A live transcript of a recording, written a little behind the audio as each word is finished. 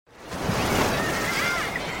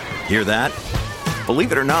Hear that?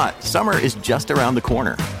 Believe it or not, summer is just around the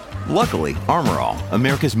corner. Luckily, Armor All,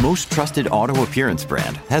 America's most trusted auto appearance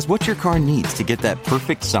brand, has what your car needs to get that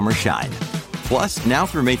perfect summer shine. Plus, now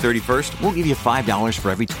through May 31st, we'll give you $5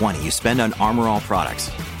 for every $20 you spend on Armor All products.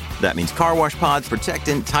 That means car wash pods,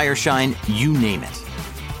 protectant, tire shine, you name it.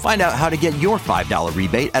 Find out how to get your $5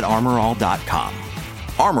 rebate at armorall.com.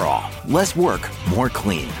 Armor All, less work, more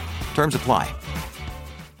clean. Terms apply.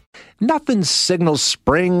 Nothing signals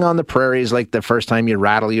spring on the prairies like the first time you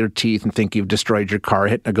rattle your teeth and think you've destroyed your car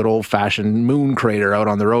hitting a good old-fashioned moon crater out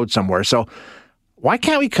on the road somewhere. So why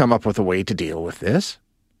can't we come up with a way to deal with this?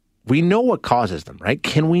 We know what causes them, right?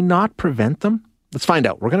 Can we not prevent them? Let's find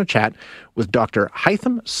out. We're going to chat with Dr.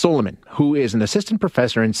 Haithem Soliman, who is an assistant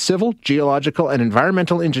professor in civil, geological, and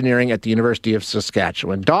environmental engineering at the University of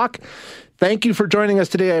Saskatchewan. Doc, thank you for joining us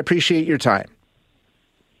today. I appreciate your time.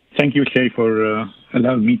 Thank you, Shay, for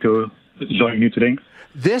allowing me to join you today.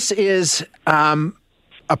 This is a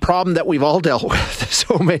problem that we've all dealt with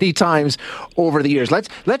so many times over the years.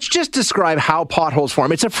 Let's just describe how potholes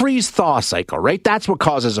form. It's a freeze-thaw cycle, right? That's what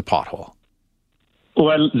causes a pothole.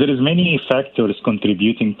 Well, there is many factors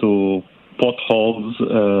contributing to potholes.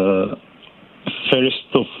 The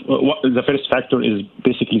first factor is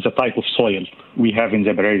basically the type of soil we have in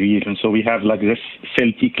the prairie region. So we have like this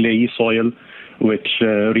silty, clayey soil, which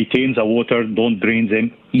retains the water, don't drain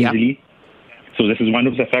them easily. Yep. So this is one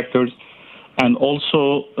of the factors. And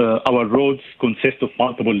also, our roads consist of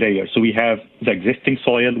multiple layers. So we have the existing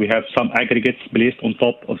soil, we have some aggregates placed on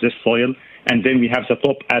top of this soil, and then we have the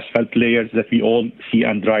top asphalt layers that we all see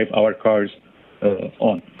and drive our cars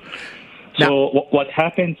on. Now, so what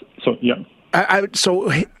happens? So, yeah.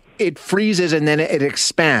 So it freezes and then it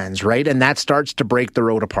expands, right? And that starts to break the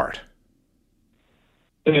road apart.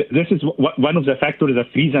 This is one of the factors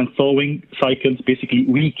that freeze and thawing cycles basically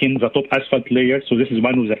weaken the top asphalt layer. So this is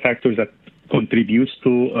one of the factors that contributes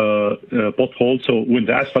to potholes. So when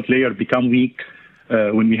the asphalt layer become weak,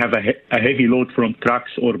 when we have a heavy load from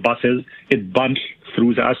trucks or buses, it bunches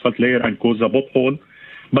through the asphalt layer and causes a pothole.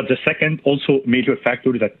 But the second also major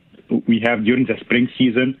factor that we have during the spring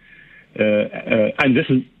season, and this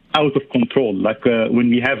is out of control, like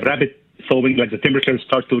when we have rapid thawing, like the temperatures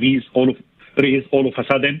start to raise all of a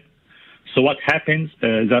sudden. So what happens,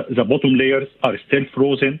 the bottom layers are still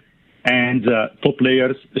frozen and the top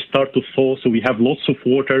layers start to thaw. So we have lots of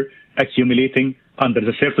water accumulating under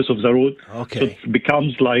the surface of the road. Okay. So it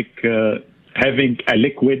becomes like having a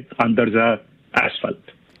liquid under the asphalt.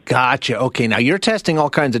 Gotcha. Okay. Now you're testing all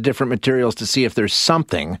kinds of different materials to see if there's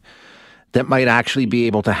something that might actually be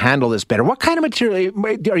able to handle this better. What kind of material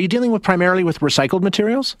are you dealing with? Primarily with recycled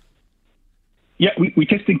materials? Yeah, we're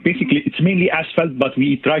testing basically, it's mainly asphalt, but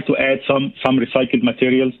we try to add some recycled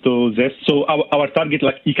materials to this. So our target,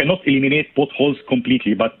 like, you cannot eliminate potholes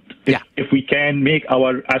completely, but if we can make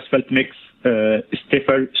our asphalt mix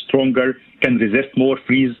stiffer, stronger, can resist more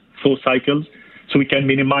freeze-thaw cycles, so we can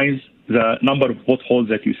minimize the number of potholes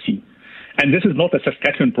that you see. And this is not a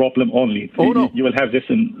Saskatchewan problem only. Oh, no. You will have this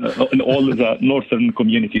in all the northern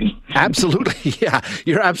communities. Absolutely. Yeah,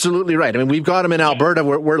 you're absolutely right. I mean, we've got them in Alberta.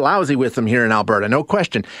 We're lousy with them here in Alberta, no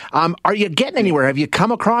question. Are you getting anywhere? Have you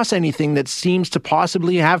come across anything that seems to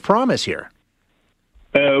possibly have promise here?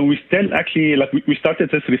 We still actually, we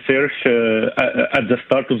started this research at the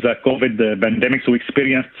start of the COVID pandemic, so we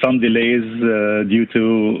experienced some delays due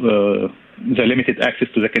to the limited access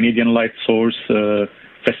to the Canadian Light Source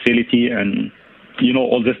facility and,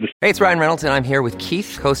 all this. Hey, it's Ryan Reynolds, and I'm here with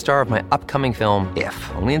Keith, co-star of my upcoming film,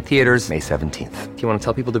 If, only in theaters May 17th. Do you want to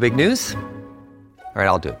tell people the big news? All right,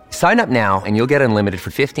 I'll do it. Sign up now and you'll get unlimited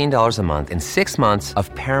for $15 a month and 6 months of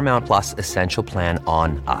Paramount Plus Essential Plan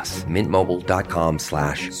on us.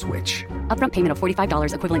 MintMobile.com/switch. Upfront payment of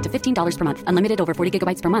 $45 equivalent to $15 per month. Unlimited over 40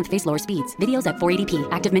 gigabytes per month. Face lower speeds. Videos at 480p.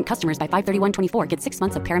 Active Mint customers by 531.24 get 6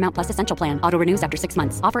 months of Paramount Plus Essential Plan. Auto renews after 6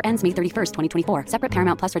 months. Offer ends May 31st, 2024. Separate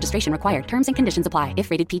Paramount Plus registration required. Terms and conditions apply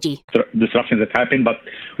if rated PG. Disruptions that happen, but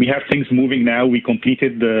we have things moving now. We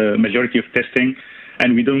completed the majority of testing,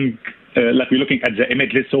 and we're doing... we're looking at the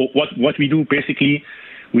images. So what we do basically,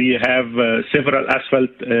 we have several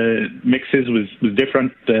asphalt mixes with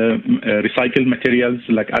different recycled materials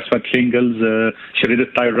like asphalt shingles,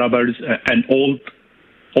 shredded tire rubbers, and old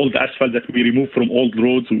asphalt that we remove from old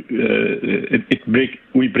roads. We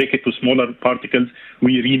break it to smaller particles.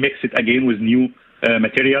 We remix it again with new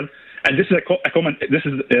material. And this is a common. This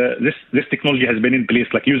technology has been in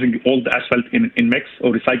place, like using old asphalt in mix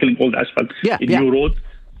or recycling old asphalt in new roads.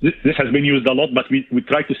 This has been used a lot, but we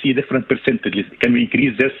try to see different percentages. Can we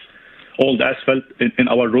increase this old asphalt in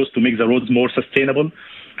our roads to make the roads more sustainable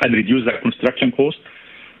and reduce the construction cost?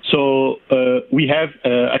 So we we have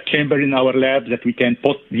a chamber in our lab that we can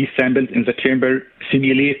put these samples in the chamber,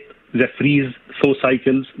 simulate the freeze-thaw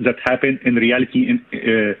cycles that happen in reality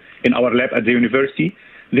in our lab at the university.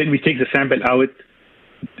 Then we take the sample out,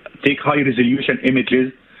 take high-resolution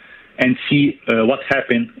images, and see what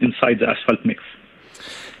happened inside the asphalt mix.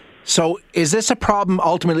 So is this a problem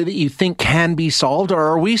ultimately that you think can be solved, or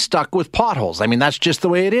are we stuck with potholes? I mean, that's just the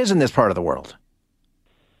way it is in this part of the world.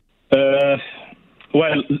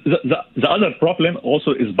 Well, the other problem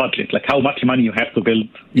also is budget, like how much money you have to build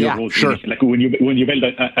your road. Sure. Like when you build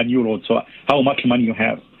a new road, so how much money you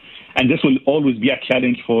have. And this will always be a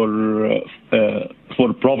challenge for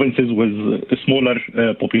provinces with a smaller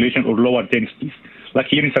population or lower densities. Like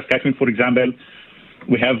here in Saskatchewan, for example,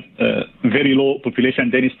 we have very low population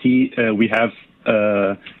density. We have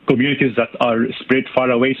communities that are spread far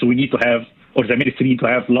away, so we need to have, or the ministry need to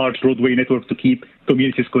have large roadway network to keep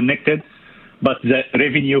communities connected. But the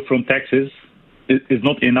revenue from taxes is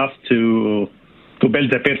not enough to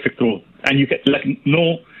build the perfect road. And you get like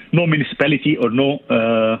no municipality or no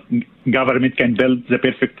government can build the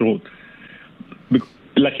perfect road.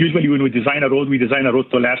 Like usually when we design a road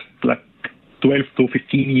to last like 12 to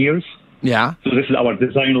 15 years. Yeah. So this is our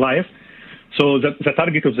design life. So the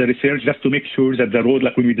target of the research just to make sure that the road,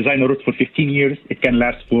 like when we design a road for 15 years, it can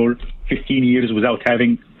last for 15 years without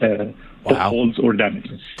having potholes or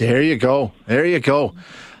damages. There you go. Dr.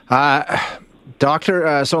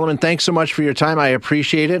 Soliman, thanks so much for your time. I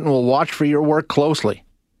appreciate it, and we'll watch for your work closely.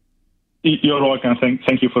 You're welcome.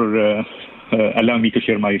 Thank you for allowing me to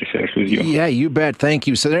share my research with you. Yeah, you bet. Thank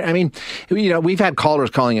you. So, we've had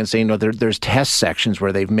callers calling and saying, there's test sections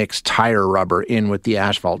where they've mixed tire rubber in with the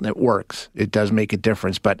asphalt, and it works. It does make a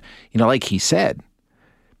difference. But, like he said,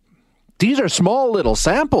 these are small little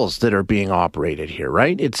samples that are being operated here,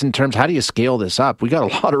 right? It's in terms, how do you scale this up? We got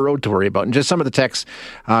a lot of road to worry about. And just some of the texts,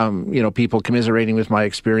 people commiserating with my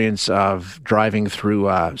experience of driving through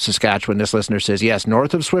Saskatchewan. This listener says, yes,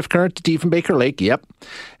 north of Swift Current to Diefenbaker Lake, yep.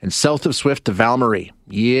 And south of Swift to Val-Marie.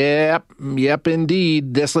 Yep,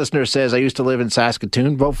 indeed. This listener says, I used to live in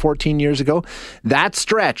Saskatoon about 14 years ago. That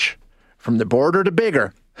stretch from the border to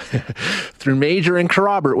Bigger through Major and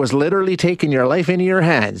Carrobert was literally taking your life into your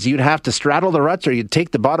hands. You'd have to straddle the ruts or you'd take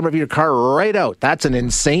the bottom of your car right out. That's an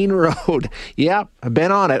insane road. Yeah, I've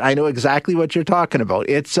been on it. I know exactly what you're talking about.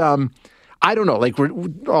 It's, I don't know, like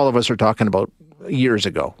all of us are talking about years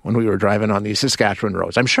ago when we were driving on these Saskatchewan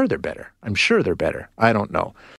roads. I'm sure they're better. I don't know.